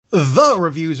The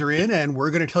reviews are in, and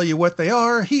we're going to tell you what they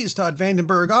are. He's Todd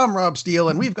Vandenberg, I'm Rob Steele,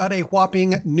 and we've got a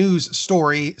whopping news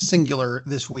story, singular,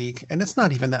 this week. And it's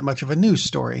not even that much of a news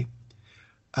story.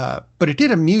 But it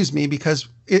did amuse me because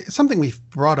it's something we've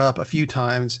brought up a few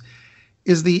times,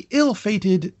 is the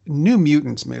ill-fated New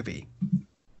Mutants movie.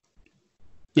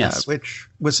 Yes. Which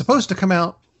was supposed to come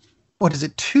out,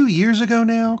 2 years ago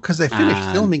now? Because they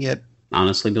finished filming it.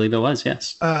 Honestly believe it was,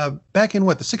 yes. Back in,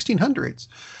 the 1600s?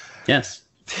 Yes.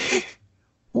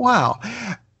 Wow.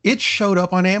 It showed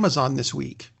up on Amazon this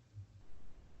week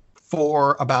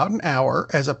for about an hour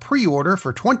as a pre-order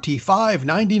for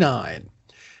 $25.99.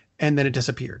 And then it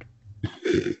disappeared.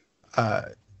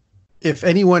 If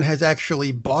anyone has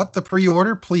actually bought the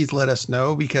pre-order, please let us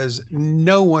know, because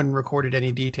no one recorded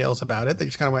any details about it. They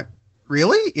just kind of went,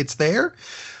 really? It's there?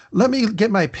 Let me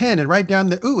get my pen and write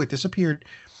down it disappeared.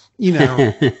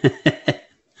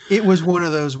 It was one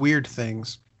of those weird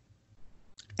things.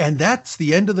 And that's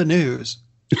the end of the news.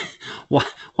 Why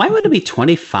would it be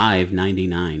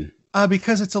 $25.99?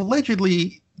 Because it's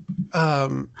allegedly...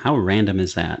 how random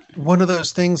is that? One of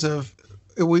those things of...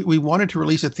 We wanted to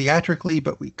release it theatrically,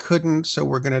 but we couldn't, so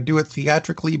we're going to do it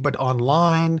theatrically, but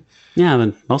online. Yeah,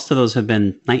 but most of those have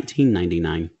been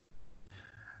 $19.99.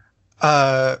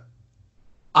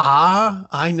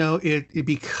 I know it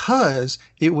because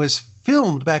it was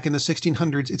filmed back in the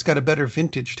 1600s. It's got a better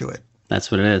vintage to it.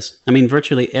 That's what it is. I mean,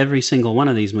 virtually every single one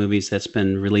of these movies that's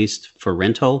been released for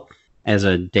rental as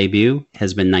a debut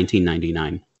has been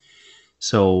 $19.99.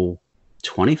 So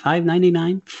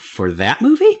 $25.99 for that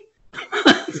movie?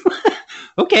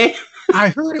 Okay. I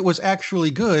heard it was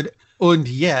actually good, and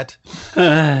yet.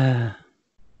 But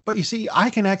you see, I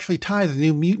can actually tie the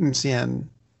New Mutants in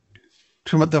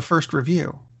to the first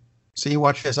review. See,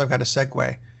 watch this. I've got a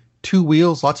segue. 2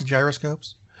 wheels, lots of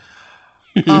gyroscopes.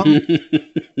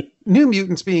 New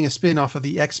Mutants being a spin-off of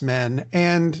the X-Men.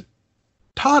 And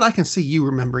Todd, I can see you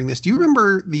remembering this. Do you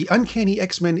remember the Uncanny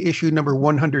X-Men issue number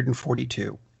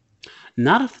 142?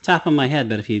 Not off the top of my head,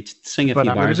 but if you sing a few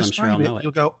bars, I'm sure I'll know it.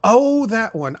 You'll go, oh,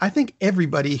 that one. I think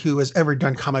everybody who has ever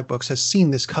done comic books has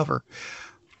seen this cover.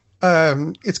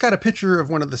 It's got a picture of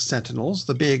one of the Sentinels,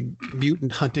 the big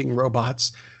mutant hunting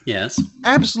robots. Yes.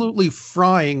 Absolutely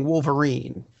frying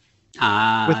Wolverine.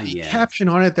 With the caption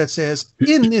on it that says,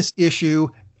 in this issue,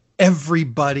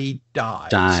 everybody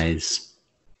dies.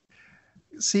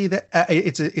 See, that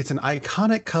it's an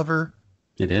iconic cover.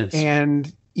 It is.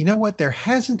 And you know what? There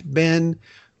hasn't been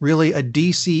really a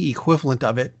DC equivalent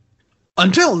of it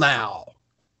until now.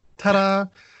 Ta-da!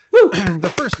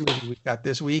 The first movie we've got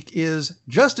this week is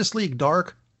Justice League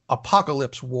Dark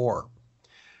Apocalypse War,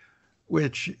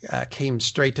 which came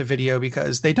straight to video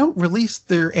because they don't release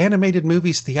their animated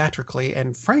movies theatrically.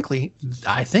 And frankly,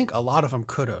 I think a lot of them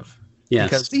could have. Yes.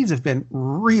 Because these have been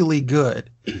really good,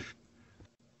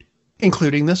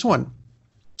 including this one.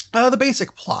 The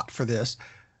basic plot for this: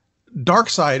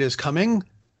 Darkseid is coming,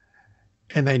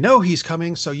 and they know he's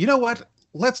coming, so you know what?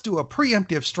 Let's do a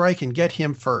preemptive strike and get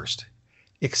him first.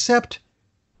 Except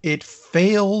it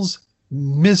fails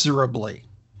miserably.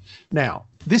 Now,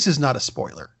 this is not a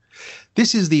spoiler.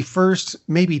 This is the first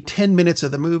maybe 10 minutes of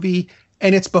the movie,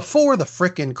 and it's before the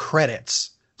frickin'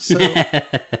 credits. So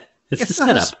it's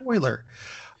not a spoiler.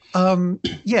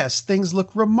 Yes, things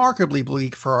look remarkably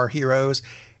bleak for our heroes.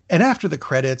 And after the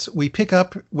credits, we pick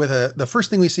up with the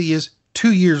first thing we see is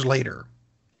 2 years later.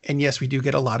 And yes, we do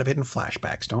get a lot of it in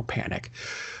flashbacks. Don't panic.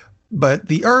 But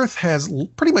the Earth has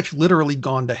pretty much literally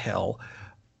gone to hell.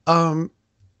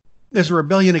 There's a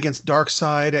rebellion against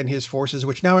Darkseid and his forces,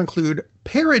 which now include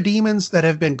parademons that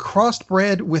have been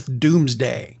crossbred with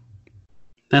Doomsday.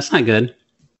 That's not good.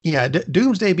 Yeah,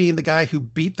 Doomsday being the guy who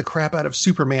beat the crap out of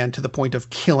Superman to the point of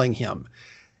killing him.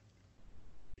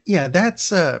 Yeah,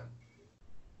 that's not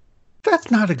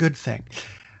a good thing.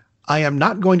 I am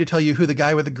not going to tell you who the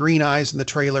guy with the green eyes in the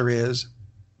trailer is,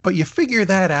 but you figure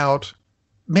that out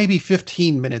maybe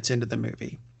 15 minutes into the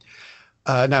movie.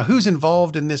 Now, who's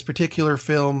involved in this particular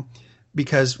film?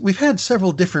 Because we've had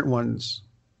several different ones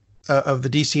of the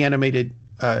DC animated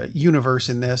universe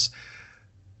in this.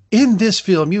 In this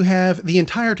film, you have the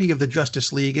entirety of the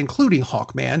Justice League, including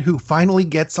Hawkman, who finally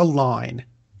gets a line.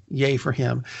 Yay for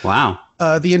him. Wow.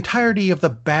 The entirety of the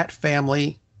Bat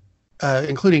family,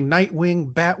 including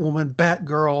Nightwing, Batwoman,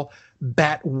 Batgirl,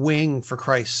 Batwing, for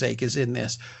Christ's sake, is in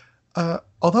this.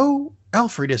 Although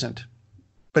Alfred isn't.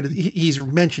 But he's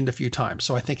mentioned a few times,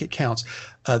 so I think it counts.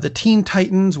 The Teen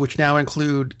Titans, which now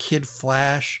include Kid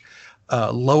Flash,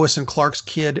 Lois and Clark's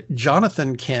kid,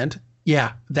 Jonathan Kent.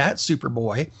 Yeah, that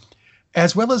Superboy.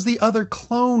 As well as the other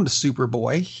cloned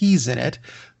Superboy. He's in it.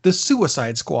 The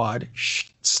Suicide Squad,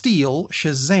 Steel,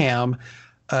 Shazam,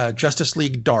 Justice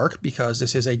League Dark, because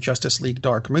this is a Justice League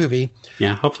Dark movie.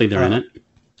 Yeah, hopefully they're in it.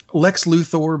 Lex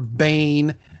Luthor,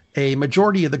 Bane, a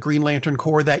majority of the Green Lantern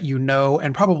Corps that you know,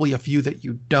 and probably a few that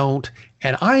you don't.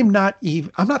 And I'm not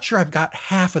sure I've got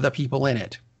half of the people in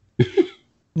it.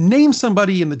 Name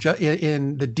somebody in the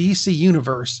DC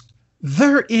universe.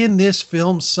 They're in this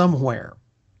film somewhere,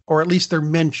 or at least they're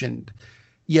mentioned.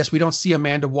 Yes, we don't see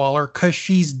Amanda Waller because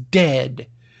she's dead.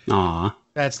 Aw.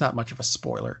 That's not much of a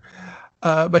spoiler.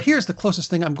 But here's the closest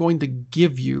thing I'm going to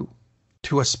give you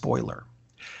to a spoiler.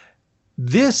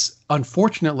 This,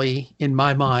 unfortunately, in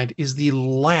my mind, is the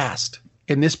last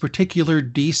in this particular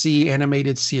DC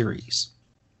animated series.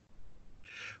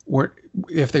 Where,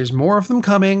 if there's more of them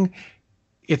coming,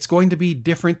 it's going to be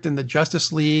different than the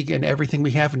Justice League and everything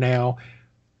we have now.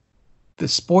 The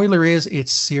spoiler is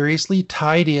it's seriously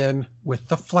tied in with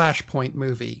the Flashpoint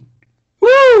movie.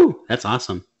 Woo! That's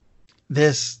awesome.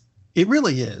 It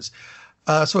really is.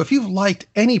 So if you've liked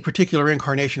any particular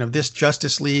incarnation of this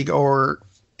Justice League or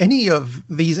any of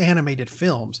these animated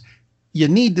films, you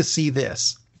need to see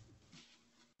this.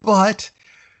 But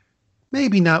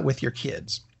maybe not with your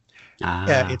kids.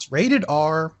 It's rated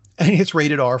R, and it's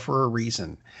rated R for a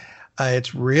reason.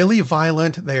 It's really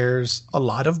violent. There's a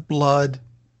lot of blood.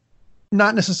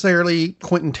 Not necessarily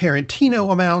Quentin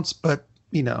Tarantino amounts, but,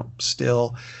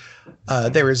 still.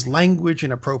 There is language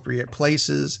in appropriate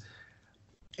places.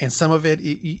 And some of it,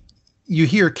 you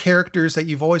hear characters that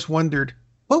you've always wondered,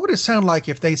 what would it sound like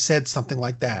if they said something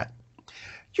like that?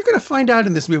 You're going to find out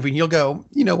in this movie, and you'll go,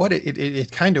 you know what,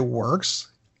 it kind of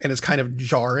works, and it's kind of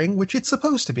jarring, which it's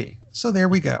supposed to be. So there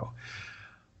we go.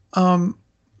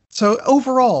 So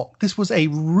overall, this was a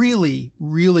really,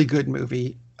 really good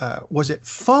movie. Was it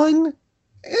fun?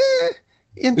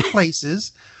 In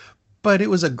places. But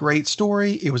it was a great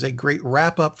story. It was a great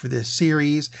wrap-up for this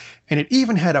series. And it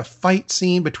even had a fight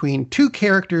scene between two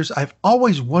characters I've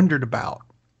always wondered about,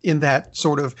 in that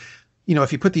sort of,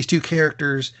 if you put these two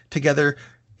characters together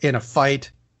in a fight,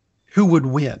 who would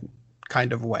win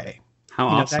kind of way. How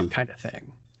awesome. That kind of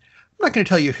thing. I'm not going to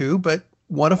tell you who, but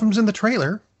one of them's in the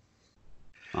trailer.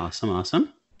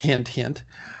 Awesome. Hint, hint.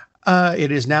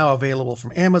 It is now available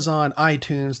from Amazon,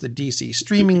 iTunes, the DC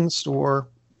streaming store.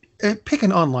 Pick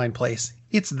an online place.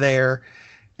 It's there.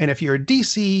 And if you're a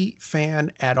DC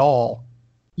fan at all,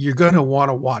 you're going to want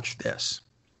to watch this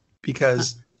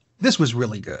because this was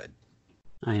really good.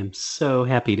 I am so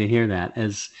happy to hear that.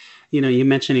 As you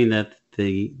mentioning that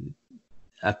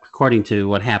according to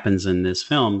what happens in this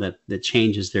film, that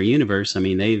changes their universe. I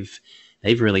mean, they've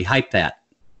really hyped that.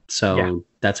 So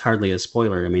That's hardly a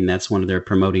spoiler. I mean, that's one of their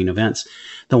promoting events.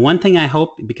 The one thing I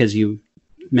hope, because you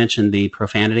mentioned the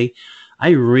profanity, I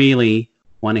really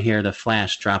want to hear the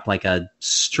Flash drop like a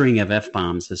string of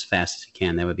F-bombs as fast as he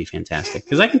can. That would be fantastic.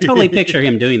 Because I can totally picture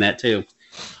him doing that too.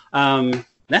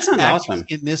 That sounds awesome.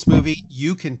 In this movie,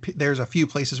 there's a few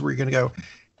places where you're going to go,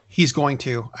 he's going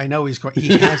to. I know he's going.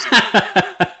 He has.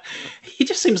 He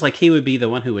just seems like he would be the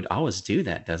one who would always do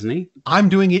that, doesn't he? I'm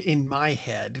doing it in my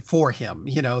head for him,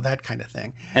 that kind of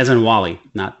thing. As in Wally,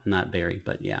 not Barry,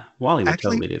 but yeah, Wally would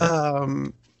totally do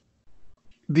that.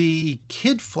 The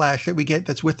Kid Flash that we get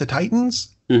that's with the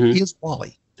Titans is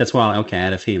Wally. That's Wally. Okay, I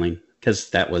had a feeling because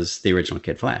that was the original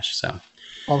Kid Flash. So,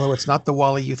 although it's not the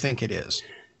Wally you think it is.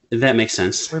 That makes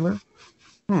sense. Spoiler?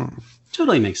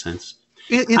 Totally makes sense.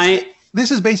 This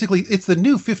is basically, it's the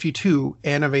new 52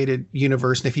 animated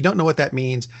universe. And if you don't know what that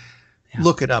means,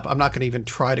 look it up. I'm not going to even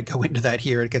try to go into that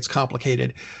here. It gets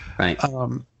complicated. Right.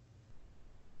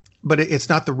 But it's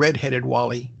not the red-headed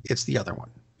Wally. It's the other one.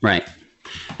 Right.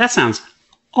 That sounds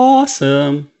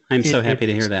awesome. I'm so happy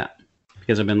to hear that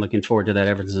because I've been looking forward to that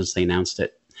ever since they announced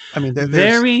it. I mean,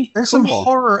 there's some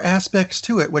horror aspects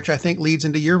to it, which I think leads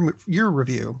into your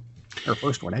review, or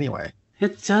first one anyway.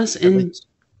 It does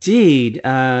indeed.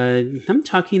 I'm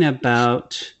talking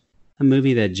about a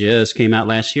movie that just came out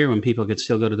last year when people could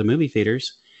still go to the movie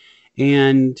theaters,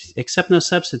 and accept no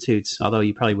substitutes, although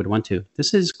you probably would want to.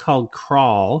 This is called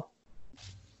Crawl.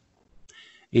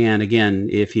 And again,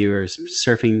 if you're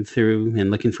surfing through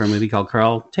and looking for a movie called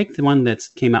Crawl, take the one that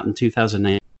came out in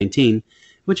 2019,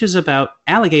 which is about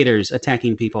alligators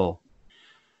attacking people.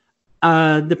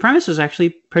 The premise is actually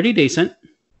pretty decent.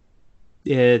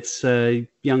 It's a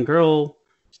young girl,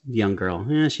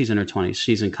 she's in her 20s,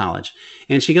 she's in college.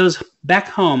 And she goes back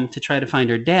home to try to find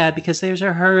her dad because there's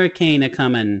a hurricane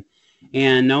a-coming.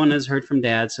 And no one has heard from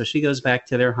Dad, so she goes back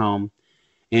to their home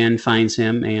and finds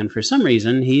him. And for some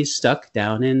reason, he's stuck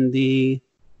down in the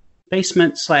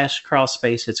basement/crawl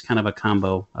space. It's kind of a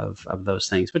combo of those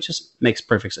things, which just makes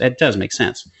perfect sense. It does make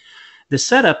sense. The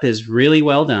setup is really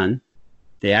well done.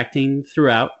 The acting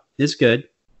throughout is good.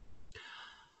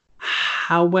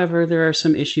 However, there are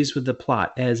some issues with the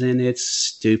plot, as in it's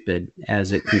stupid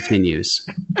as it continues.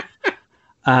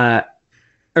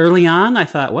 Early on, I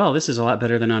thought, well, this is a lot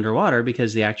better than Underwater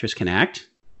because the actress can act,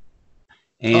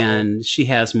 and she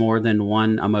has more than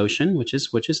one emotion, which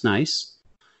is nice.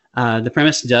 The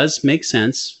premise does make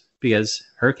sense because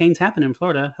hurricanes happen in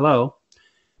Florida. Hello.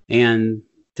 And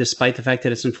despite the fact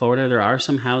that it's in Florida, there are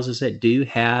some houses that do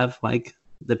have, like,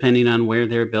 depending on where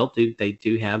they're built, they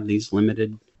do have these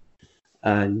limited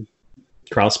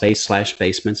crawl space /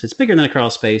 basements. It's bigger than a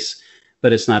crawl space,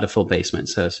 but it's not a full basement.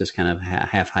 So it's just kind of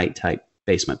half height type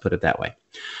basement, put it that way.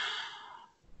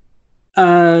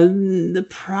 The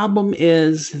problem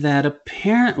is that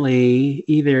apparently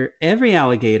either every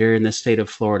alligator in the state of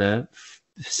Florida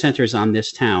centers on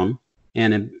this town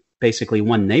and basically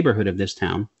one neighborhood of this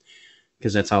town,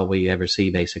 because that's all we ever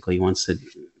see basically once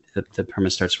the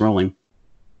premise starts rolling.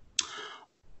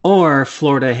 Or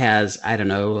Florida has, I don't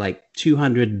know, like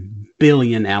 200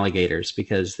 billion alligators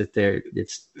because the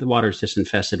water's just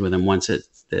infested with them once it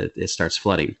starts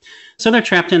flooding. So they're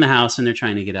trapped in the house and they're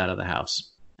trying to get out of the house.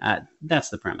 That's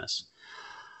the premise.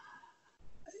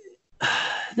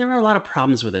 There are a lot of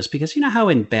problems with this because you know how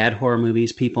in bad horror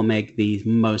movies people make the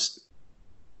most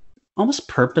almost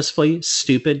purposefully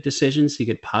stupid decisions you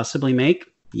could possibly make?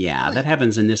 Yeah, that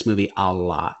happens in this movie a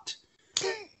lot.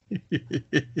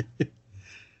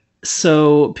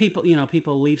 So people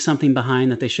leave something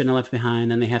behind that they shouldn't have left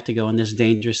behind, and they have to go on this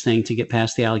dangerous thing to get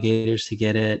past the alligators to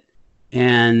get it.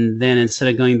 And then instead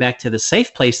of going back to the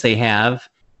safe place they have,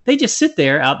 they just sit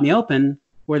there out in the open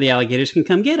where the alligators can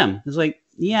come get them. It's like,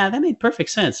 yeah, that made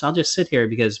perfect sense. I'll just sit here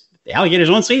because the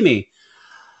alligators won't see me.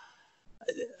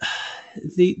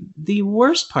 The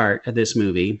worst part of this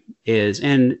movie is,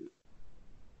 and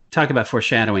talk about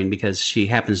foreshadowing because she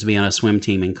happens to be on a swim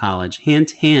team in college. Hint,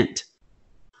 hint.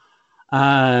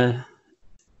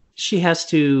 She has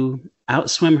to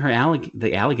outswim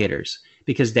the alligators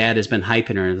because Dad has been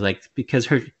hyping her, like because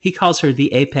he calls her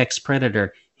the apex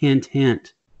predator. Hint,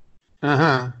 hint.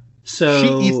 So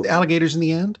she eats the alligators in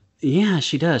the end. Yeah,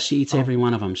 she does. She eats every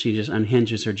one of them. She just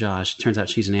unhinges her jaw. Turns out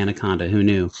she's an anaconda. Who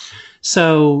knew?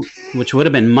 So, which would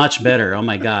have been much better. Oh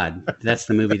my God, that's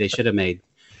the movie they should have made.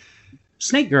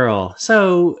 Snake Girl.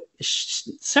 So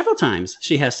several times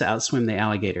she has to outswim the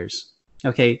alligators.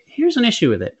 Okay, here's an issue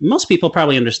with it. Most people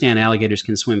probably understand alligators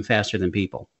can swim faster than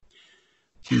people.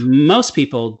 Most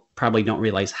people probably don't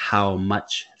realize how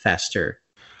much faster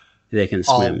they can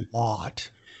swim. A lot.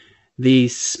 The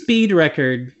speed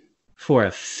record for a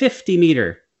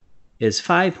 50-meter is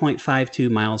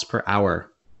 5.52 miles per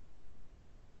hour,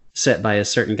 set by a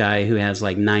certain guy who has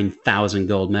like 9,000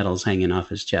 gold medals hanging off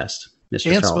his chest,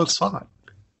 Mr. And Charles. smokes pot.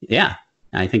 Yeah,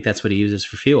 I think that's what he uses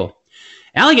for fuel.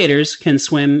 Alligators can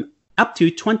swim up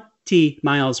to 20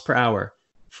 miles per hour,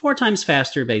 4 times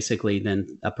faster, basically,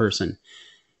 than a person.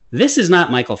 This is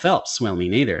not Michael Phelps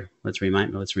swimming either. Let's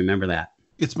remember that.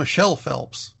 It's Michelle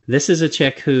Phelps. This is a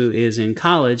chick who is in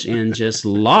college and just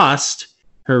lost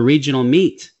her regional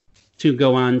meet to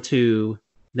go on to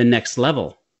the next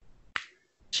level.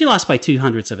 She lost by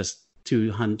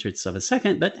 200ths of a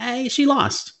second, but hey, she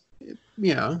lost.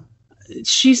 Yeah.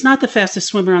 She's not the fastest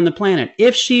swimmer on the planet.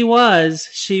 If she was,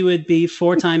 she would be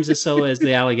 4 times as slow as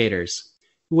the alligators,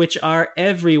 which are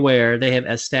everywhere. They have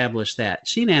established that.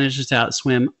 She manages to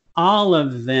outswim all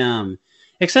of them,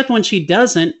 except when she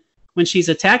doesn't, when she's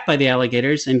attacked by the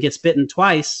alligators and gets bitten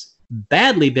twice,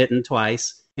 badly bitten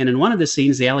twice. And in one of the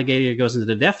scenes, the alligator goes into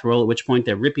the death roll, at which point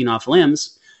they're ripping off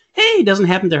limbs. Hey, it doesn't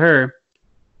happen to her.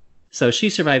 So she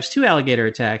survives 2 alligator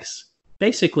attacks.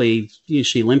 Basically,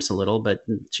 she limps a little, but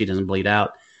she doesn't bleed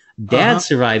out. Dad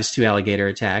survives 2 alligator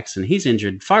attacks, and he's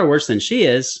injured far worse than she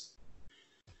is.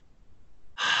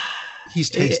 He's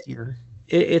tastier.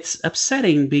 It's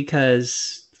upsetting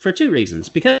because, for 2 reasons.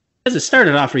 Because it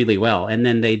started off really well, and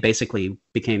then they basically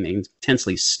became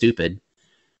intensely stupid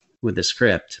with the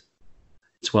script.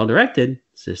 It's well directed,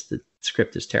 it's just the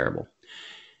script is terrible.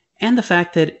 And the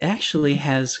fact that it actually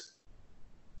has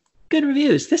good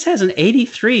reviews. This has an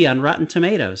 83 on Rotten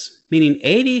Tomatoes, meaning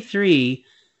 83%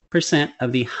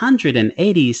 of the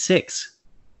 186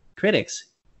 critics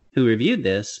who reviewed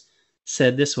this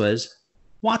said this was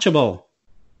watchable.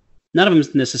 None of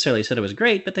them necessarily said it was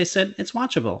great, but they said it's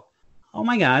watchable. Oh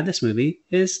my God, this movie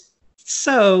is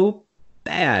so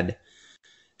bad.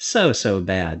 So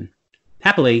bad.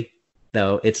 Happily,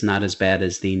 though, it's not as bad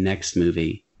as the next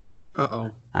movie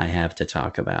I have to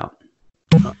talk about.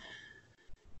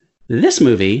 This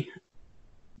movie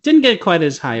didn't get quite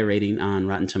as high a rating on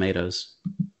Rotten Tomatoes.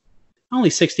 Only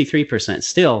 63%.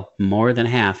 Still, more than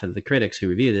half of the critics who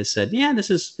reviewed this said, yeah, this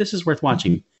is worth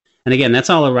watching. And again, that's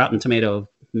all a Rotten Tomato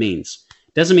means.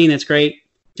 Doesn't mean it's great.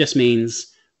 Just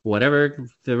means whatever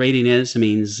the rating is, it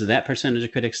means that percentage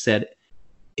of critics said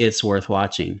it's worth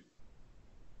watching.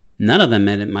 None of them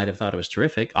might have thought it was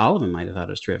terrific. All of them might have thought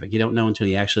it was terrific. You don't know until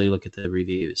you actually look at the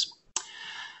reviews.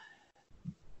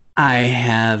 I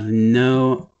have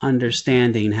no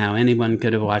understanding how anyone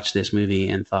could have watched this movie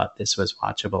and thought this was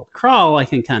watchable. Crawl, I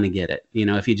can kind of get it. You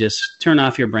know, if you just turn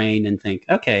off your brain and think,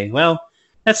 okay, well,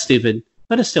 that's stupid,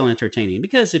 but it's still entertaining.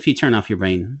 Because if you turn off your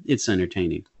brain, it's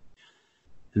entertaining.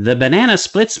 The Banana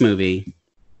Splits movie,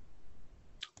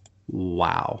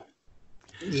 wow.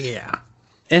 Yeah.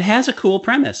 It has a cool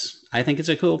premise. I think it's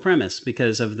a cool premise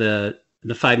because of the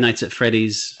Five Nights at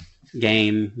Freddy's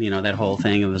game, you know, that whole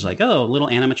thing. It was like, oh, little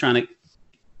animatronic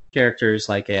characters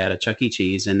like at a Chuck E.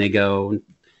 Cheese, and they go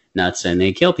nuts and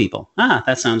they kill people. Ah,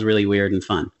 that sounds really weird and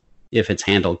fun if it's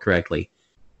handled correctly.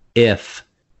 If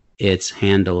it's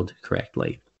handled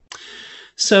correctly.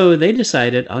 So they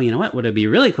decided, oh, you know what? Would it be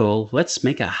really cool? Let's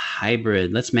make a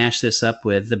hybrid. Let's mash this up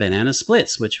with the Banana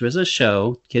Splits, which was a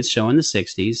show, kids show in the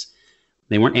 60s.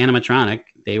 They weren't animatronic.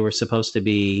 They were supposed to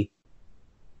be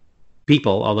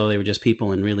people, although they were just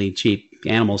people in really cheap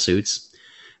animal suits.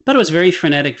 But it was very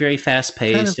frenetic, very fast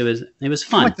paced. It was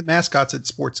fun. Like the mascots at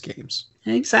sports games.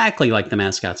 Exactly like the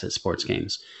mascots at sports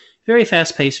games. Very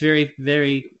fast paced, very,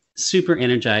 very super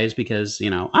energized because, you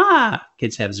know,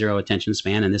 kids have zero attention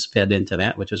span, and this fed into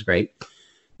that, which was great.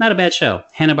 Not a bad show.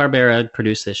 Hanna-Barbera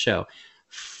produced this show.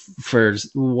 For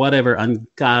whatever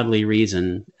ungodly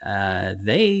reason,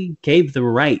 they gave the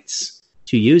rights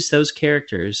to use those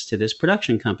characters to this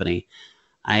production company.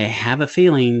 I have a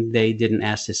feeling they didn't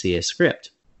ask to see a script.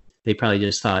 They probably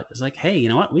just thought, it's like, hey, you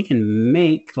know what? We can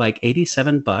make like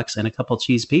 $87 and a couple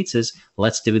cheese pizzas.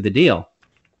 Let's do the deal.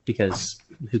 Because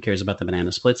who cares about the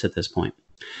Banana Splits at this point?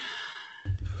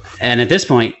 And at this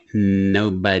point,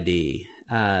 nobody.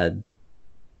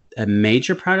 A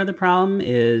major part of the problem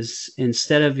is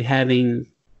instead of having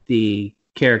the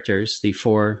characters, the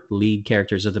 4 lead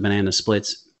characters of the Banana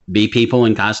Splits, be people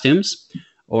in costumes,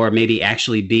 or maybe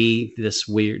actually be these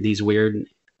weird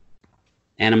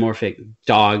anamorphic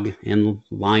dog and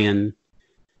lion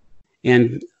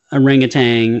and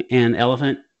orangutan and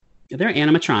elephant. They're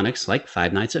animatronics like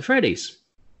Five Nights at Freddy's,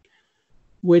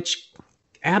 which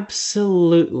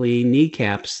absolutely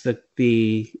kneecaps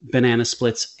the Banana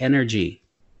Splits energy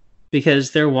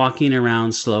because they're walking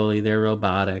around slowly. They're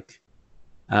robotic.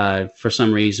 For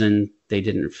some reason, they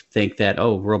didn't think that,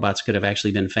 robots could have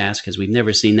actually been fast because we've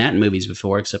never seen that in movies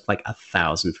before, except like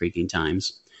 1,000 freaking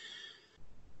times.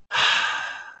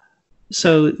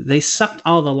 So they sucked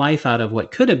all the life out of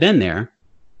what could have been there.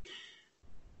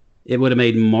 It would have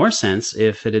made more sense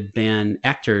if it had been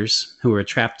actors who were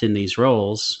trapped in these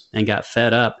roles and got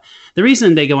fed up. The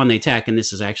reason they go on the attack, and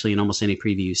this is actually in almost any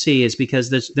preview you see, is because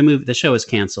the show is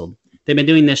canceled. They've been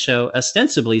doing this show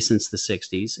ostensibly since the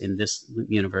 60s in this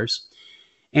universe.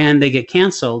 And they get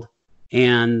canceled,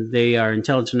 and they are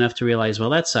intelligent enough to realize,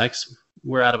 well, that sucks.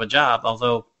 We're out of a job.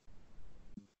 Although,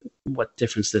 what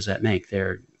difference does that make?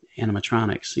 They're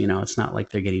animatronics. You know, it's not like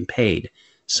they're getting paid.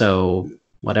 So,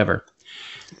 whatever.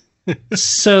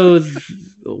 So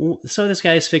this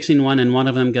guy is fixing one, and one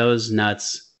of them goes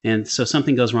nuts. And so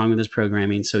something goes wrong with his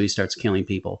programming, so he starts killing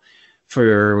people.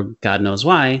 For God knows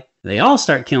why, they all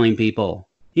start killing people.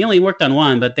 He only worked on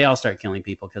one, but they all start killing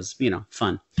people because, you know,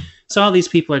 fun. So all these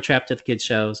people are trapped at the kids'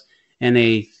 shows, and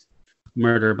they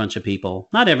murder a bunch of people.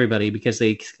 Not everybody, because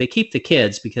they keep the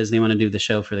kids because they want to do the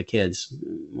show for the kids.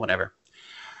 Whatever.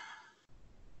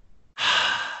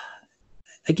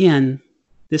 Again,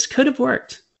 this could have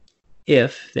worked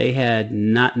if they had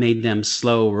not made them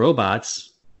slow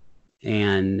robots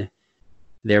and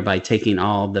thereby taking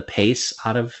all the pace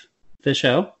out of the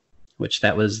show, which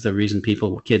that was the reason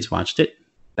kids watched it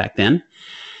back then.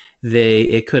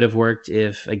 It could have worked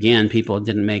if, again, people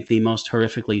didn't make the most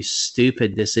horrifically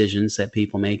stupid decisions that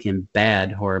people make in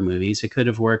bad horror movies. It could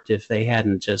have worked if they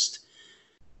hadn't just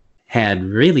had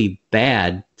really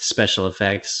bad special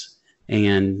effects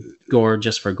and gore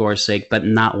just for gore's sake, but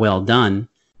not well done.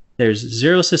 There's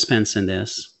zero suspense in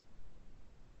this.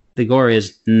 The gore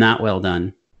is not well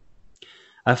done.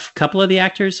 A couple of the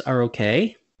actors are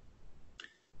okay,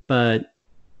 but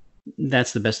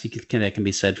that's the best that can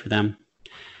be said for them.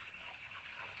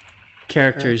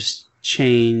 Characters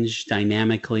change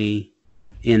dynamically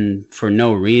for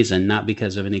no reason, not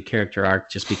because of any character arc,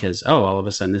 just because, all of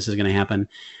a sudden this is going to happen.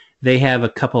 They have a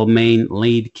couple main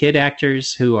lead kid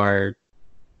actors who are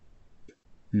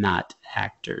not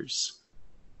actors.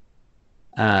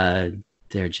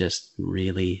 They're just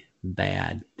really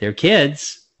bad. They're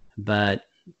kids, but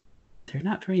they're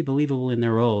not very believable in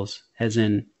their roles, as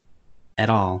in at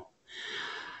all.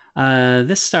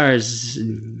 This stars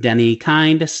Denny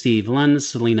Kind, Steve Lund,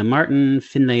 Selena Martin,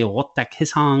 Finlay Wotak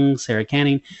Hishong, Sarah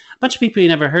Canning, a bunch of people you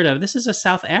never heard of. This is a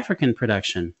South African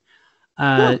production.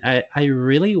 I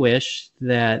really wish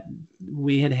that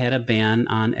we had a ban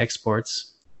on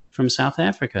exports from South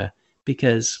Africa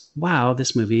because, wow,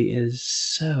 this movie is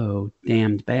so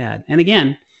damned bad. And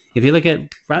again, if you look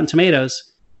at Rotten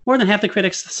Tomatoes, more than half the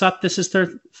critics thought this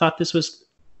was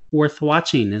worth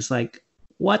watching. It's like,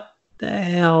 what the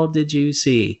hell did you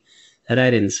see that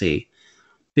I didn't see?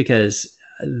 Because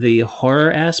the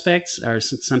horror aspects are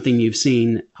something you've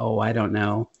seen, I don't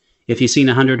know. If you've seen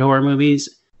 100 horror movies,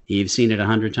 you've seen it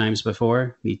 100 times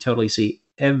before. You totally see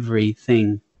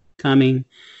everything coming.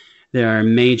 There are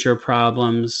major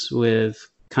problems with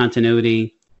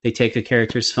continuity. They take a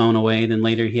character's phone away, then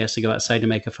later he has to go outside to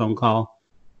make a phone call.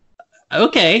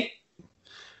 Okay.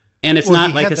 And it's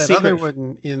not like a secret. Other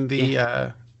one in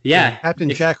the Captain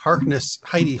Jack Harkness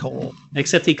hidey hole.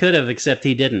 Except he could have, except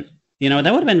he didn't. You know,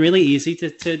 that would have been really easy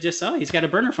to just, he's got a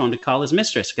burner phone to call his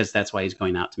mistress because that's why he's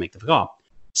going out to make the call.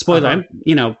 Spoiler,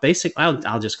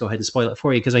 I'll just go ahead and spoil it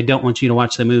for you because I don't want you to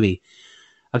watch the movie.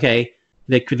 Okay,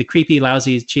 the creepy,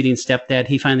 lousy, cheating stepdad,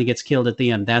 he finally gets killed at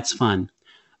the end. That's fun.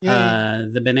 Yeah.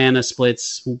 The banana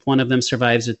splits. One of them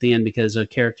survives at the end because a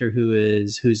character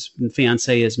whose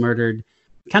fiance is murdered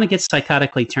kind of gets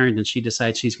psychotically turned, and she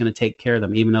decides she's going to take care of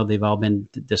them, even though they've all been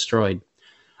destroyed.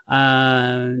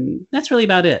 That's really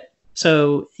about it.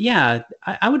 So yeah,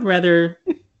 I would rather.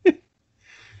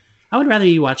 I would rather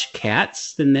you watch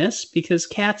Cats than this because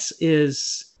Cats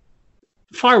is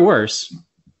far worse.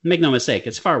 Make no mistake,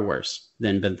 it's far worse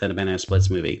than the Banana Splits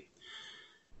movie.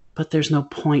 But there's no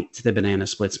point to the Banana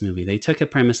Splits movie. They took a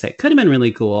premise that could have been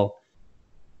really cool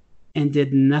and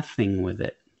did nothing with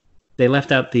it. They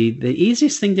left out the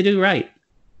easiest thing to do right.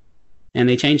 And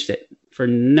they changed it for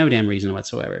no damn reason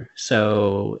whatsoever.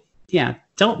 So, yeah,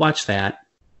 don't watch that.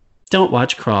 Don't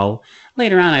watch Crawl.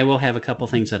 Later on, I will have a couple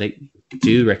things that I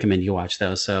do recommend you watch,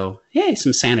 though. So, yay,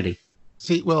 some sanity.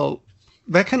 See, well,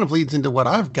 that kind of leads into what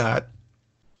I've got,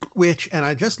 and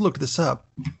I just looked this up,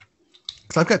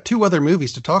 because I've got two other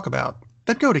movies to talk about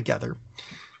that go together.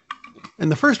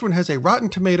 And the first one has a Rotten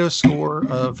Tomatoes score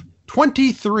of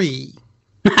 23,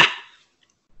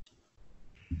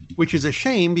 which is a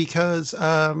shame because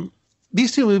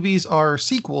these two movies are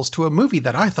sequels to a movie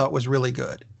that I thought was really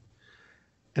good.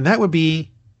 And that would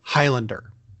be Highlander.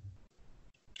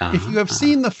 If you have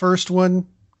seen the first one,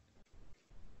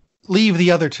 leave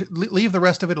the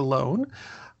rest of it alone,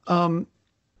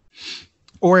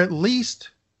 or at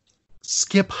least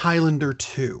skip Highlander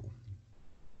 2.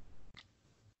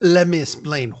 Let me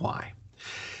explain why.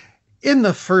 In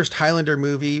the first Highlander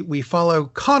movie, we follow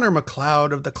Connor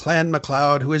MacLeod of the Clan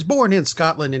MacLeod, who is born in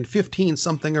Scotland in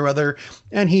 15-something or other,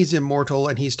 and he's immortal,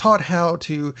 and he's taught how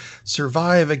to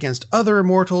survive against other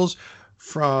immortals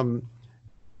from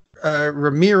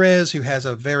Ramirez, who has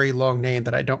a very long name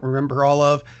that I don't remember all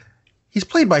of. He's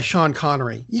played by Sean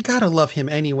Connery. You gotta love him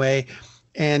anyway.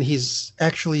 And he's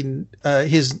actually,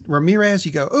 his Ramirez,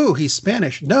 you go, oh, he's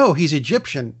Spanish. No, he's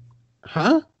Egyptian.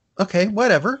 Huh? Okay,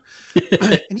 whatever.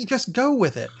 And you just go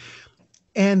with it.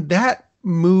 And that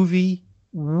movie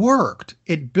worked.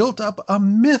 It built up a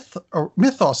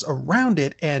mythos around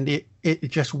it, and it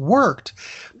just worked.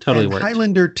 Totally worked.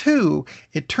 Highlander 2,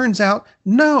 it turns out,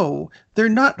 no, they're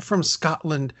not from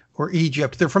Scotland or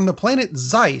Egypt. They're from the planet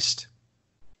Zeist.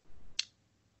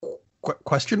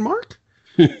 Question mark?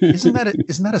 Isn't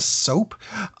that a soap?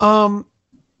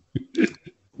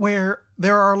 Where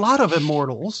there are a lot of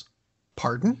immortals,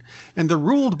 and they're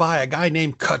ruled by a guy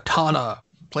named Katana,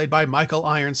 played by Michael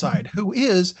Ironside, who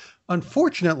is,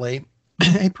 unfortunately,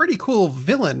 a pretty cool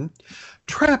villain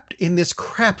trapped in this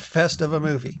crap fest of a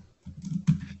movie.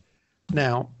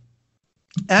 Now,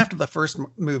 after the first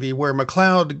movie where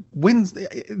MacLeod wins,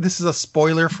 this is a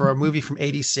spoiler for a movie from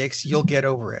 '86, you'll get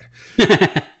over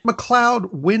it. MacLeod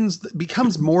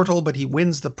becomes mortal, but he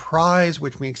wins the prize,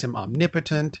 which makes him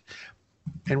omnipotent,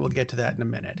 and we'll get to that in a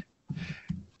minute.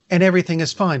 And everything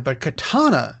is fine, but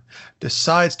Katana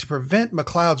decides to prevent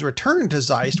MacLeod's return to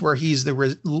Zeist, where he's where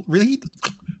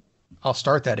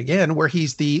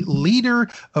he's the leader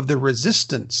of the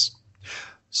Resistance.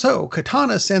 So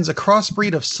Katana sends a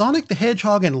crossbreed of Sonic the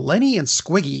Hedgehog and Lenny and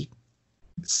Squiggy,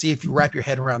 see if you wrap your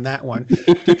head around that one,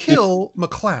 to kill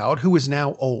MacLeod, who is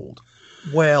now old.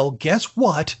 Well, guess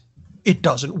what? It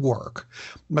doesn't work.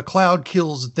 MacLeod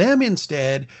kills them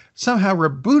instead, somehow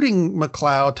rebooting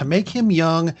MacLeod to make him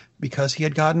young because he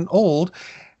had gotten old,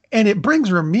 and it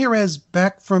brings Ramirez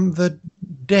back from the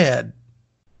dead.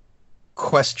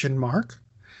 Question mark.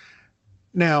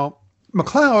 Now,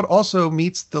 McLeod also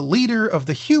meets the leader of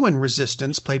the human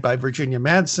resistance, played by Virginia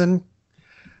Madsen.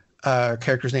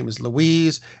 Character's name is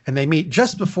Louise, and they meet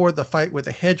just before the fight with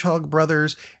the Hedgehog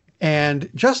brothers. And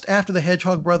just after the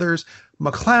Hedgehog brothers,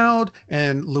 McLeod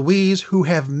and Louise, who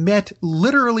have met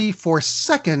literally for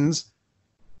seconds,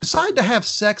 decide to have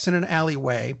sex in an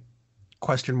alleyway, ?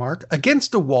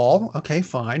 Against a wall, okay,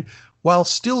 fine, while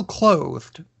still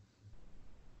clothed.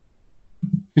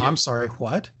 I'm sorry,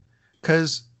 what?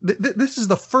 Because this is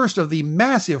the first of the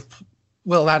massive,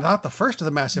 well, not the first of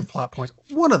the massive plot points,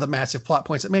 one of the massive plot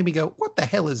points that made me go, what the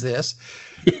hell is this?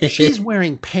 She's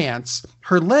wearing pants.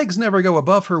 Her legs never go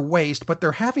above her waist, but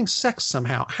they're having sex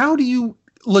somehow. How do you,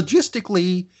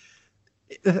 logistically,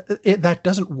 that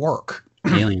doesn't work.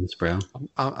 Aliens, bro.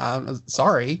 I'm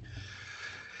sorry.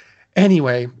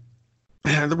 Anyway,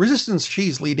 the resistance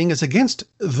she's leading is against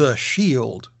the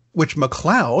Shield, which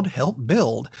McLeod helped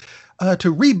build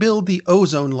to rebuild the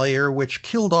ozone layer, which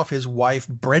killed off his wife,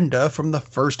 Brenda, from the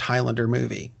first Highlander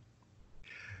movie.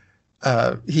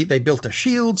 They built a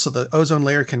shield so the ozone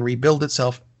layer can rebuild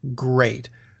itself. Great.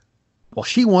 Well,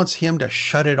 she wants him to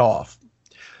shut it off.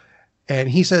 And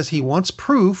he says he wants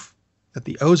proof that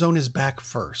the ozone is back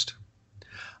first.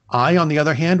 I, on the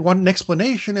other hand, want an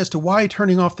explanation as to why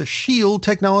turning off the shield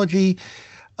technology,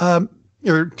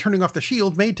 turning off the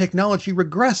shield made technology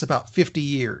regress about 50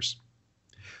 years.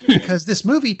 Because this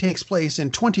movie takes place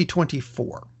in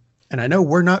 2024. And I know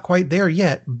we're not quite there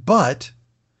yet, but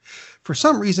for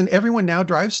some reason, everyone now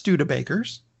drives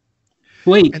Studebakers.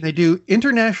 Wait. And they do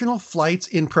international flights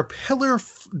in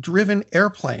propeller-driven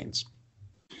airplanes.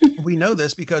 We know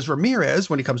this because Ramirez,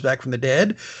 when he comes back from the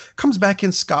dead, comes back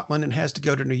in Scotland and has to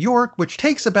go to New York, which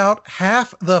takes about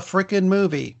half the frickin'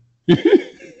 movie.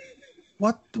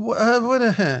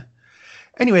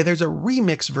 Anyway, there's a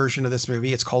remix version of this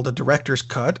movie. It's called a director's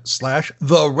cut /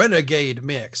 the Renegade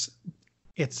mix.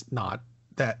 It's not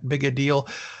that big a deal.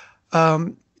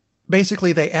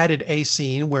 Basically, they added a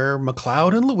scene where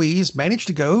McLeod and Louise manage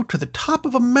to go to the top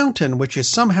of a mountain, which is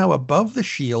somehow above the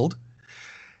shield.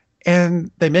 And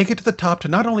they make it to the top to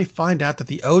not only find out that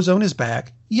the ozone is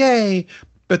back, yay,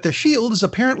 but the shield is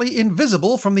apparently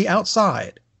invisible from the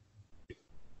outside.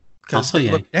 Because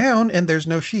they look down and there's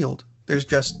no shield. There's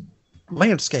just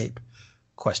landscape, ?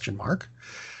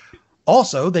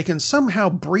 Also, they can somehow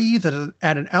breathe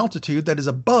at an altitude that is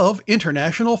above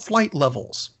international flight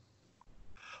levels.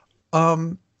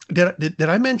 Did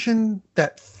I mention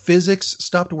that physics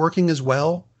stopped working as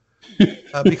well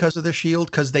because of the shield?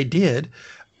 Because they did.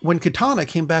 When Katana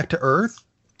came back to Earth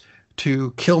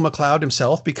to kill McLeod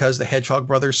himself because the Hedgehog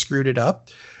brothers screwed it up,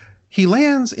 he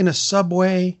lands in a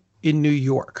subway in New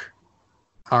York.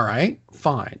 All right,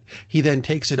 fine. He then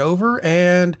takes it over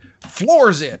and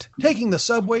floors it, taking the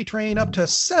subway train up to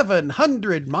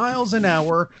 700 miles an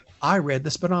hour. I read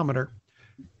the speedometer.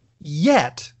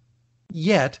 Yet,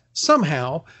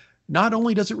 somehow, not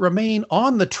only does it remain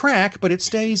on the track, but it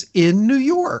stays in New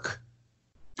York.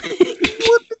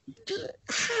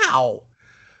 How?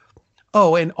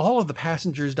 Oh, and all of the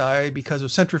passengers die because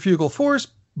of centrifugal force,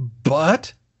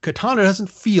 but Katana doesn't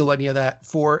feel any of that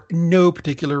for no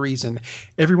particular reason.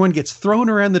 Everyone gets thrown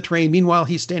around the train. Meanwhile,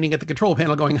 he's standing at the control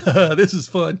panel going, this is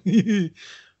fun.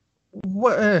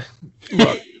 Look,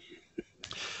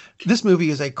 this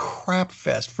movie is a crap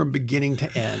fest from beginning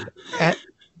to end. At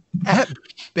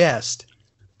best,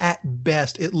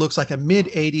 it looks like a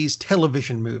mid-'80s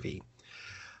television movie.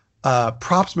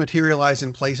 Props materialize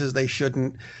in places they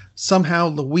shouldn't. Somehow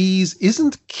Louise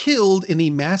isn't killed in the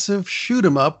massive shoot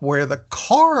 'em up where the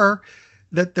car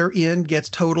that they're in gets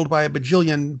totaled by a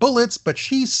bajillion bullets, but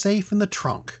she's safe in the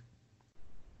trunk.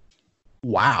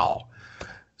 Wow.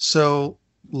 So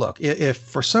look, if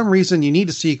for some reason you need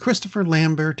to see Christopher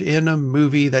Lambert in a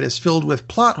movie that is filled with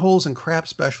plot holes and crap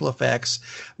special effects,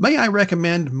 may I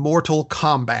recommend Mortal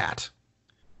Kombat?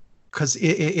 Because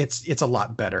it's a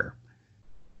lot better.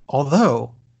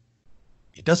 Although,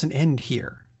 it doesn't end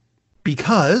here.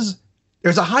 Because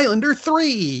there's a Highlander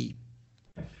 3.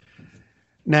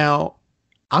 Now,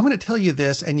 I'm going to tell you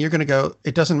this, and you're going to go,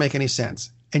 it doesn't make any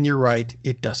sense. And you're right,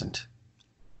 it doesn't.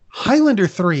 Highlander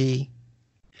 3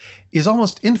 is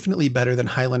almost infinitely better than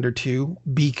Highlander 2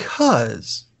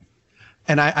 because,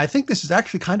 and I think this is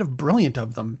actually kind of brilliant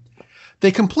of them,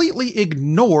 they completely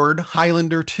ignored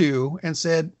Highlander 2 and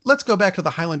said, let's go back to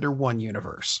the Highlander 1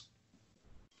 universe.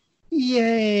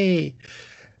 Yay!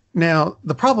 Now,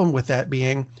 the problem with that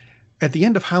being, at the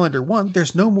end of Highlander 1,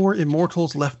 there's no more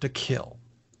immortals left to kill.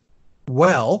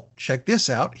 Well, check this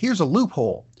out. Here's a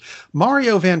loophole.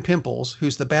 Mario Van Pimples,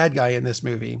 who's the bad guy in this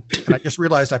movie, and I just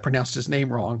realized I pronounced his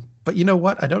name wrong, but you know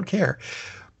what? I don't care.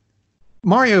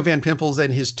 Mario Van Pimples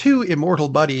and his two immortal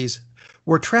buddies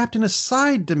were trapped in a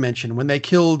side dimension when they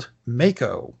killed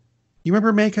Mako. You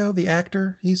remember Mako, the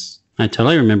actor? I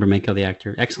totally remember Mako, the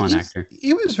actor. Excellent actor.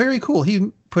 He was very cool.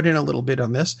 He put in a little bit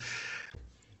on this.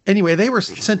 Anyway, they were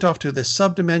sent off to this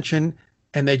sub-dimension,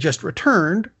 and they just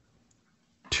returned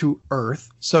to Earth.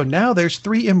 So now there's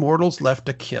 3 immortals left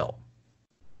to kill.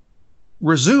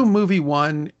 Resume movie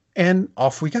 1, and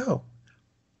off we go.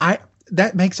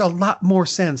 That makes a lot more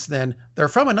sense than they're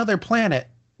from another planet.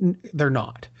 They're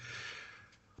not.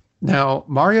 Now,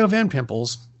 Mario Van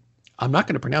Pimples, I'm not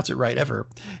going to pronounce it right ever,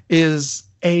 is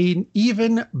an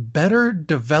even better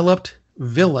developed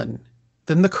villain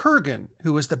than the Kurgan,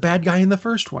 who was the bad guy in the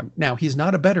first one. Now, he's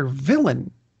not a better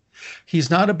villain. He's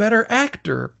not a better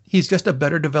actor. He's just a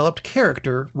better developed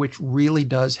character, which really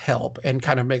does help and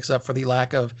kind of makes up for the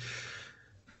lack of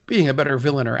being a better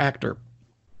villain or actor.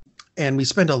 And we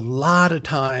spend a lot of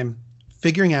time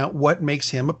figuring out what makes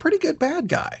him a pretty good bad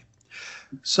guy.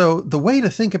 So the way to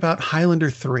think about Highlander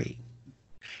 3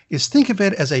 is think of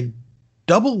it as a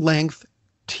double-length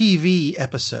TV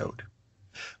episode,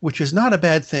 which is not a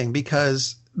bad thing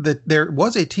because there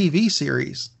was a TV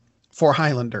series for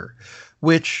Highlander,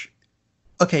 which,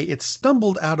 okay, it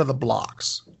stumbled out of the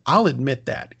blocks. I'll admit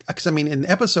that. Because, I mean, in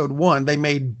episode 1, they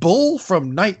made Bull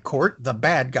from Night Court the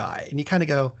bad guy. And you kind of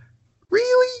go,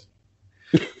 really?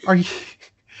 Are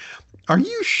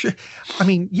you sure? I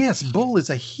mean, yes, Bull is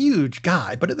a huge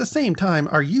guy, but at the same time,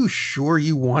 are you sure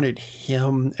you wanted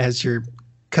him as your...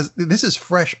 Because this is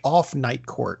fresh off Night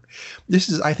Court. This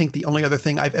is, I think, the only other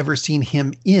thing I've ever seen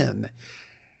him in.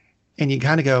 And you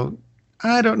kind of go,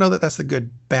 I don't know that that's the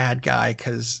good bad guy,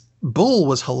 because Bull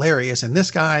was hilarious, and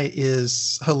this guy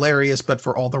is hilarious, but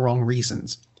for all the wrong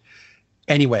reasons.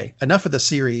 Anyway, enough of the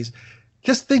series.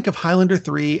 Just think of Highlander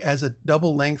 3 as a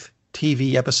double-length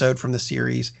TV episode from the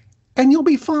series, and you'll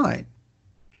be fine.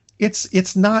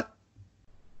 It's not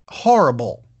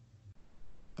horrible.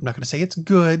 I'm not going to say it's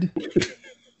good,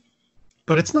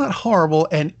 but it's not horrible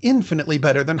and infinitely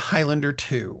better than Highlander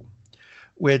 2,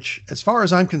 which, as far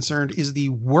as I'm concerned, is the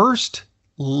worst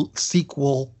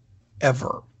sequel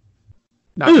ever.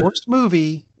 Not worst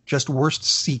movie, just worst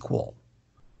sequel.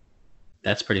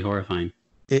 That's pretty horrifying.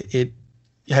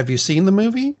 Have you seen the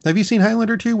movie? Have you seen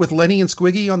Highlander 2 with Lenny and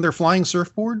Squiggy on their flying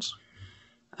surfboards?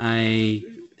 I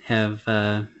have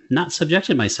not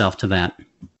subjected myself to that.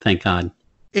 Thank God.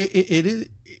 It is.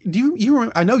 Do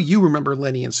you? I know you remember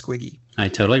Lenny and Squiggy. I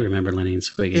totally remember Lenny and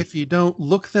Squiggy. If you don't,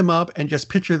 look them up and just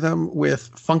picture them with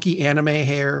funky anime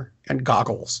hair and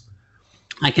goggles.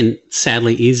 I can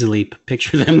sadly easily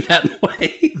picture them that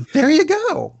way. There you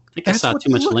go. I think I saw too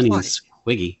much Lenny and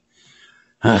Squiggy.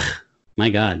 Ugh, my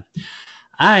God.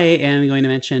 I am going to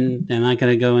mention, I'm not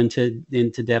going to go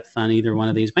into depth on either one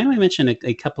of these, but I'm going to mention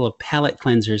a couple of palate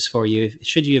cleansers for you,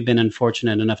 should you have been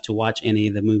unfortunate enough to watch any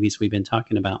of the movies we've been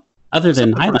talking about, other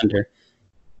than Highlander.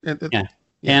 Yeah.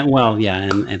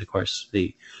 And of course,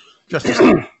 the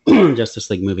Justice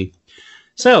League movie.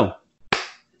 So,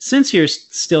 since you're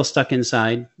still stuck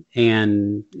inside,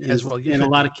 and in a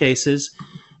lot of cases,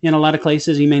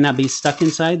 you may not be stuck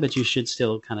inside, but you should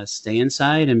still kind of stay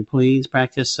inside, and please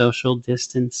practice social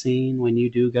distancing when you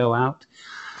do go out.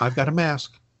 I've got a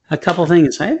mask. A couple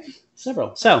things. I have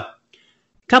several. So, a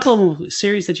couple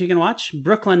series that you can watch.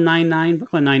 Brooklyn Nine-Nine.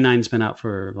 Brooklyn Nine-Nine's been out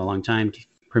for a long time.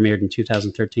 Premiered in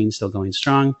 2013, still going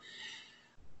strong.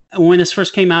 When this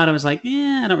first came out, I was like,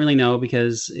 I don't really know,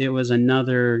 because it was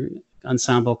another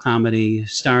ensemble comedy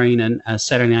starring a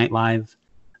Saturday Night Live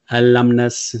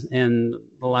alumnus, and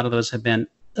a lot of those have been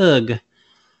ugh.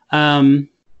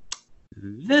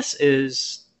 This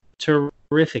is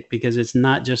terrific because it's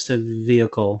not just a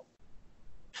vehicle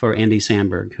for Andy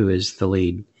Samberg, who is the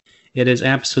lead. It is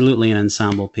absolutely an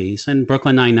ensemble piece, and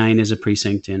Brooklyn Nine-Nine is a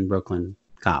precinct in Brooklyn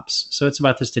cops. So it's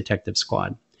about this detective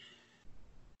squad.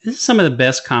 This is some of the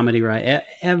best comedy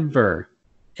ever.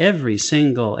 Every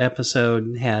single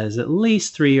episode has at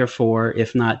least 3 or 4,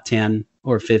 if not 10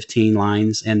 or 15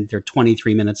 lines, and they're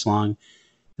 23 minutes long,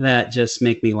 that just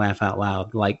make me laugh out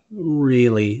loud, like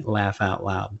really laugh out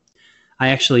loud. I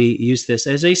actually use this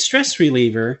as a stress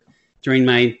reliever during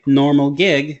my normal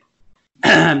gig,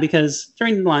 because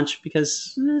during lunch,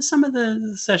 because some of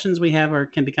the sessions we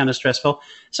have can be kind of stressful.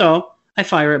 So I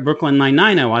fire at Brooklyn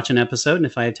Nine-Nine, I watch an episode, and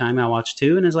if I have time, I'll watch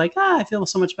 2, and it's like, I feel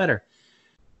so much better.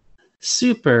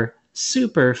 Super,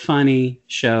 super funny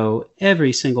show.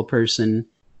 Every single person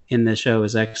in the show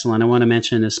is excellent. I want to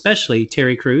mention especially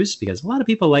Terry Crews, because a lot of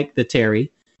people like the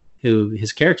Terry, who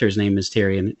his character's name is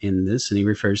Terry in this, and he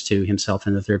refers to himself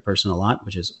in the third person a lot,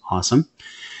 which is awesome.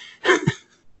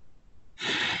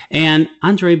 And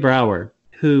Andre Braugher,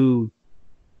 who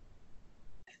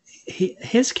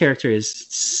his character is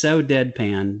so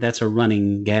deadpan. That's a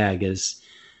running gag, is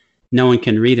no one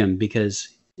can read him because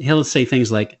he'll say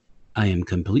things like, "I am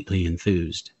completely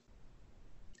enthused,"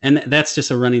 and that's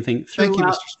just a running thing. Thank you,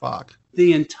 Mr. Spock.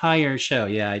 The entire show.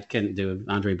 Yeah, I couldn't do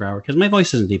Andre Braugher because my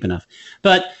voice isn't deep enough,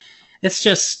 but it's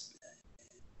just.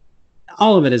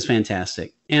 All of it is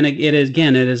fantastic. And it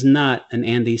is not an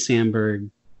Andy Samberg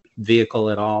vehicle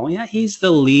at all. Yeah, he's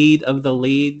the lead of the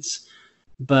leads,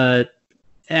 but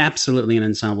absolutely an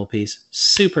ensemble piece.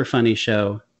 Super funny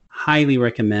show. Highly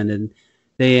recommended.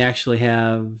 They actually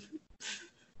have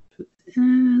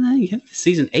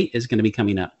season 8 is going to be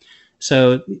coming up.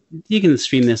 So you can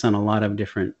stream this on a lot of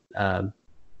different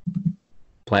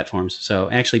platforms.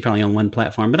 So actually probably on one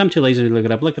platform, but I'm too lazy to look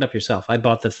it up. Look it up yourself. I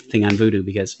bought the thing on Vudu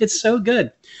because it's so good.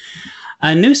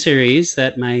 A new series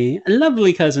that my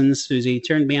lovely cousin Susie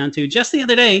turned me on to just the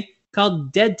other day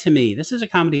called Dead to Me. This is a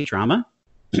comedy drama.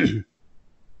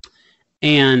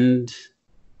 And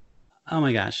oh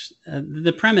my gosh,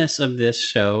 the premise of this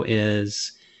show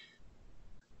is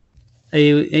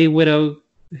a widow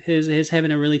is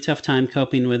having a really tough time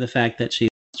coping with the fact that she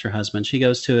lost her husband. She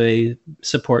goes to a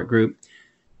support group.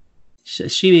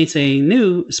 She meets a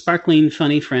new, sparkling,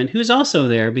 funny friend who's also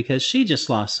there because she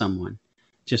just lost someone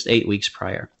just 8 weeks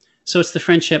prior. So it's the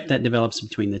friendship that develops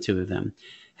between the two of them.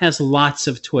 Has lots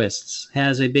of twists.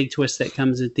 Has a big twist that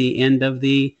comes at the end of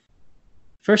the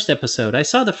first episode. I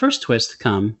saw the first twist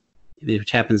come, which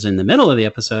happens in the middle of the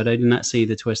episode. I did not see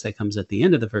the twist that comes at the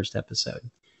end of the first episode.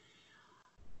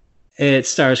 It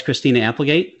stars Christina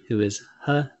Applegate, who is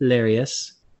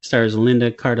hilarious. Stars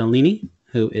Linda Cardellini,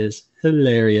 who is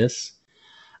hilarious.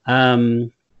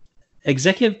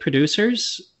 Executive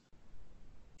producers.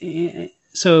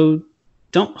 So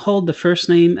don't hold the first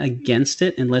name against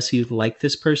it unless you like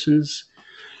this person's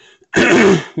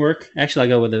work.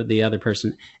 Actually, I'll go with the other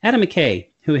person. Adam McKay,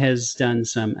 who has done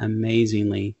some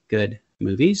amazingly good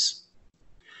movies.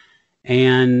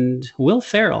 And Will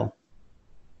Ferrell.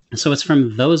 So it's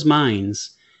from those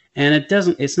minds. And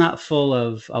it's not full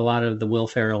of a lot of the Will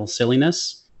Ferrell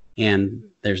silliness. And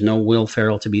there's no Will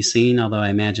Ferrell to be seen, although I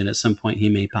imagine at some point he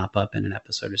may pop up in an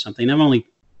episode or something. I'm only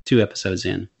 2 episodes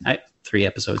in. 3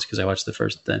 episodes because I watched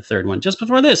the third one just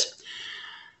before this.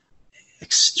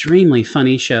 Extremely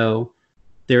funny show.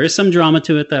 There is some drama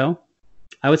to it, though.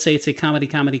 I would say it's a comedy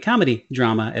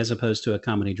drama as opposed to a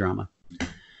comedy drama.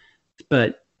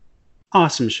 But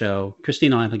awesome show.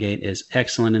 Christina Applegate is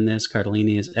excellent in this.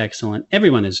 Cardellini is excellent.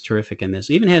 Everyone is terrific in this.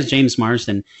 It even has James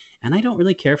Marsden. And I don't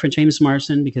really care for James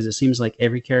Marsden because it seems like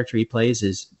every character he plays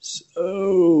is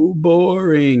so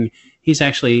boring. He's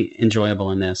actually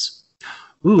enjoyable in this.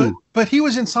 Ooh. But he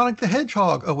was in Sonic the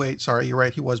Hedgehog. Oh, wait. Sorry. You're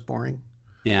right. He was boring.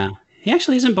 Yeah. He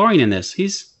actually isn't boring in this.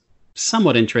 He's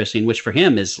somewhat interesting, which for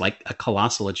him is like a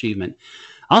colossal achievement.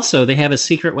 Also, they have a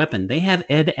secret weapon. They have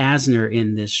Ed Asner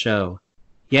in this show.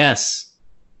 Yes,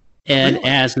 Ed really?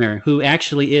 Asner, who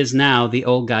actually is now the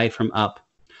old guy from Up.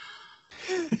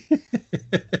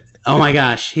 Oh my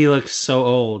gosh, he looks so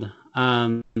old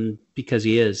because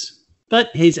he is.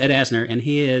 But he's Ed Asner, and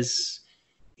he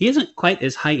isn't quite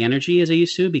as high energy as he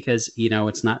used to because,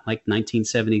 it's not like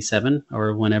 1977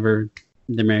 or whenever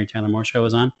the Mary Tyler Moore Show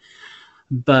was on.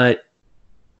 But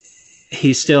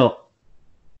he's still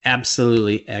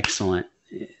absolutely excellent.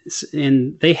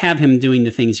 And they have him doing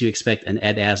the things you expect an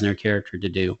Ed Asner character to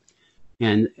do.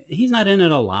 And he's not in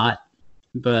it a lot,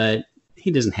 but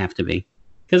he doesn't have to be.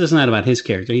 Because it's not about his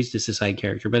character. He's just a side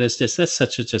character. But that's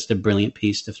just a brilliant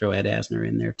piece to throw Ed Asner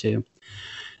in there, too.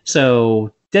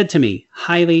 So, Dead to Me.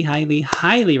 Highly, highly,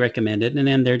 highly recommended. And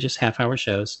then they're just half-hour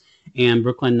shows. And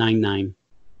Brooklyn Nine-Nine.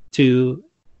 2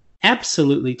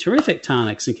 absolutely terrific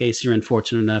tonics in case you're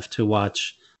unfortunate enough to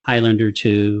watch Highlander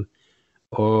 2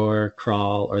 or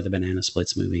Crawl or the Banana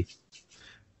Splits movie.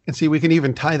 And see, we can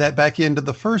even tie that back into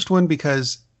the first one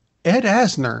because Ed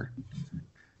Asner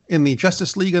in the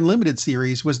Justice League Unlimited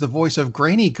series was the voice of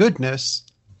Granny Goodness.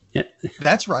 Yeah.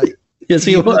 That's right. Yes,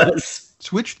 he was.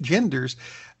 Switched genders,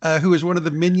 who is one of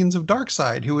the minions of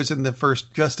Darkseid, who was in the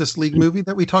first Justice League movie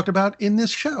that we talked about in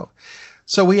this show.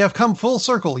 So we have come full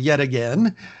circle yet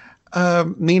again,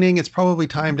 meaning it's probably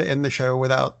time to end the show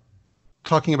without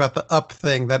talking about the Up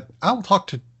thing that I'll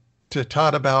talk to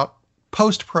Todd about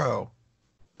post-pro.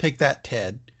 Take that,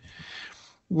 Ted.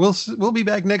 We'll be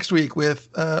back next week with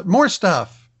more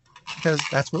stuff because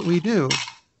that's what we do.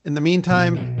 In the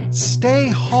meantime, stay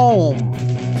home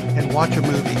and watch a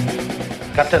movie.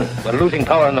 Captain, we're losing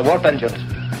power in the warp engines.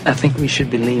 I think we should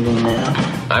be leaving now.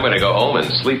 I'm going to go home and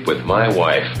sleep with my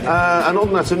wife. And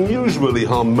on that unusually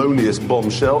harmonious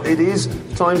bombshell, it is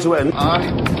time to end. I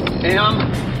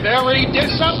am very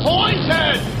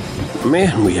disappointed!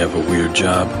 Man, we have a weird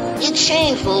job. It's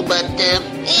shameful, but,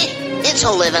 it's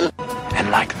a living. And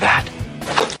like that,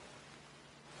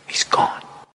 he's gone.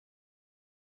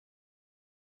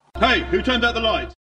 Hey, who turned out the lights?